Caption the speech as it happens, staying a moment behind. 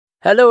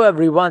Hello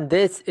everyone,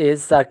 this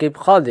is Saqib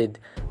Khalid.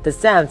 The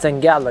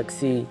Samsung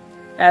Galaxy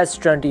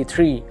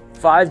S23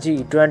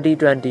 5G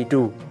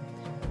 2022.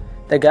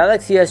 The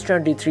Galaxy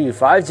S23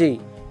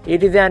 5G,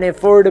 it is an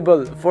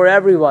affordable for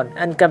everyone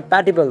and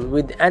compatible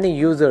with any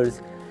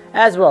users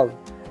as well.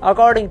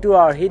 According to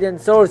our hidden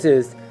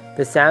sources,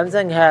 the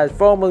Samsung has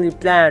formally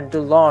planned to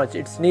launch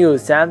its new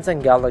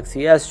Samsung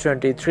Galaxy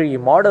S23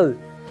 model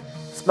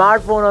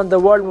smartphone on the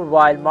world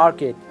mobile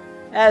market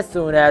as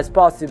soon as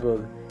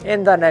possible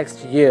in the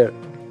next year.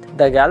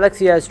 The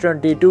Galaxy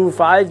S22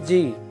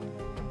 5G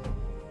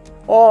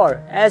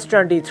or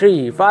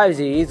S23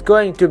 5G is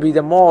going to be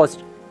the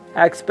most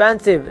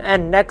expensive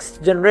and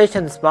next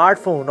generation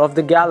smartphone of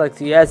the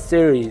Galaxy S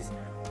series.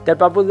 The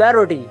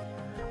popularity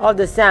of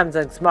the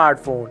Samsung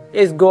smartphone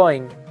is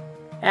going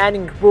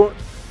and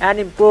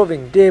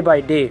improving day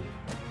by day.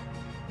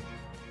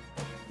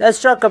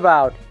 Let's talk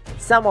about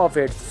some of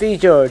its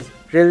features,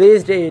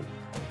 release date,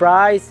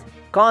 price,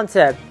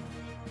 concept,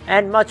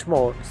 and much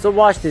more, so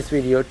watch this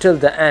video till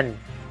the end.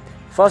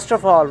 First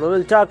of all, we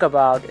will talk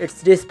about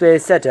its display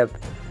setup.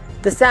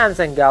 The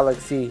Samsung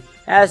Galaxy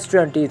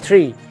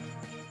S23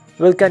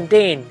 will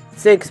contain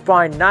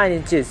 6.9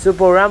 inches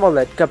Super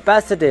AMOLED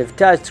capacitive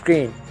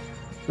touchscreen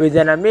with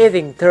an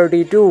amazing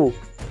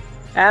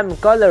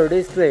 32mm color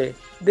display.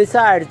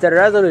 Besides the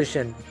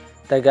resolution,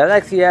 the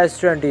Galaxy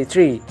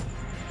S23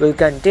 will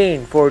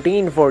contain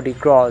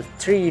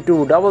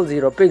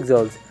 1440x3200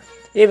 pixels.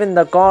 Even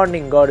the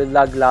Corning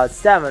Gorilla Glass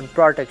 7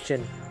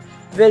 protection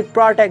will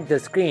protect the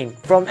screen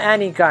from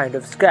any kind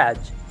of scratch.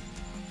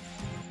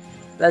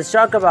 Let's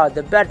talk about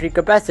the battery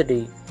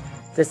capacity.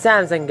 The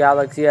Samsung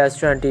Galaxy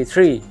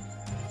S23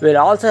 will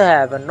also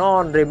have a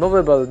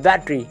non-removable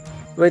battery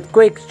with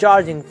quick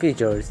charging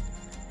features.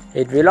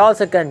 It will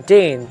also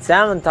contain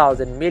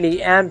 7000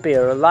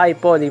 mAh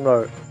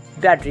lipopolymer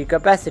battery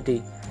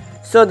capacity,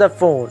 so the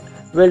phone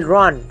will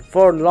run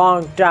for a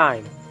long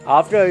time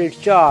after it's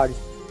charged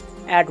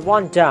at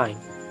one time.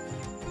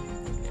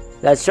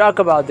 Let's talk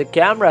about the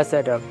camera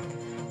setup.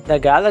 The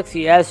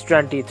Galaxy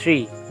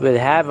S23 will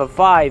have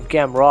 5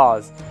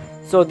 cameras,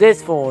 so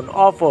this phone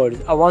offers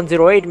a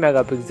 108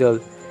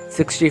 megapixel,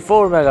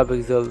 64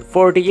 megapixel,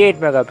 48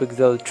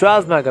 megapixel,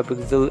 12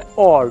 megapixel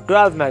or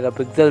 12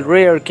 megapixel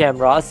rear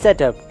camera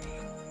setup.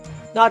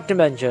 Not to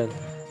mention,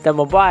 the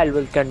mobile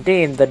will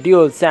contain the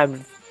dual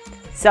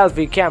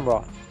selfie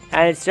camera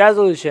and its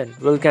resolution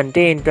will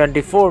contain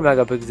 24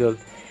 megapixel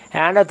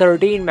and a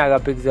 13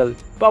 megapixel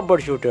bumper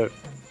shooter.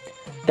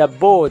 The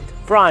both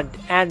front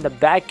and the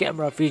back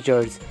camera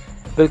features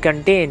will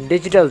contain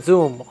digital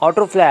zoom,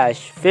 auto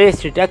flash,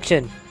 face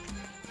detection,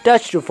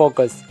 touch to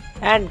focus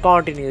and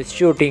continuous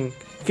shooting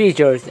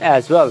features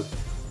as well.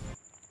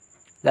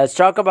 Let's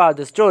talk about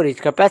the storage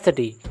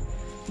capacity.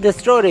 The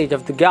storage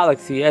of the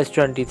Galaxy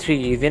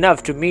S23 is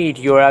enough to meet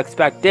your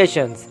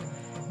expectations.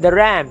 The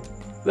RAM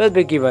will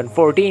be given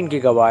 14GB,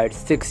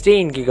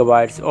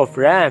 16GB of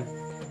RAM,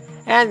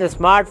 and the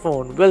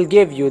smartphone will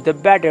give you the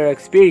better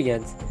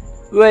experience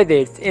with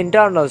its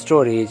internal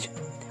storage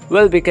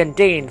will be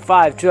contained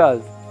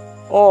 512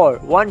 or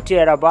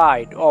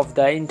 1TB of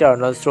the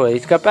internal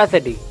storage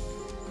capacity.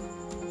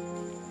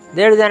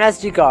 There is an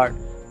SD card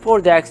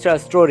for the extra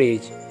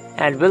storage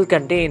and will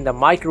contain the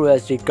micro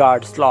SD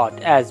card slot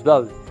as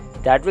well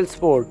that will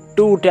support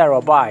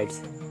 2TB.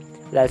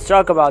 Let's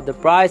talk about the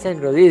price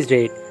and release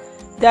date.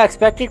 The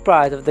expected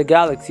price of the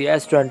Galaxy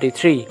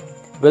S23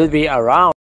 will be around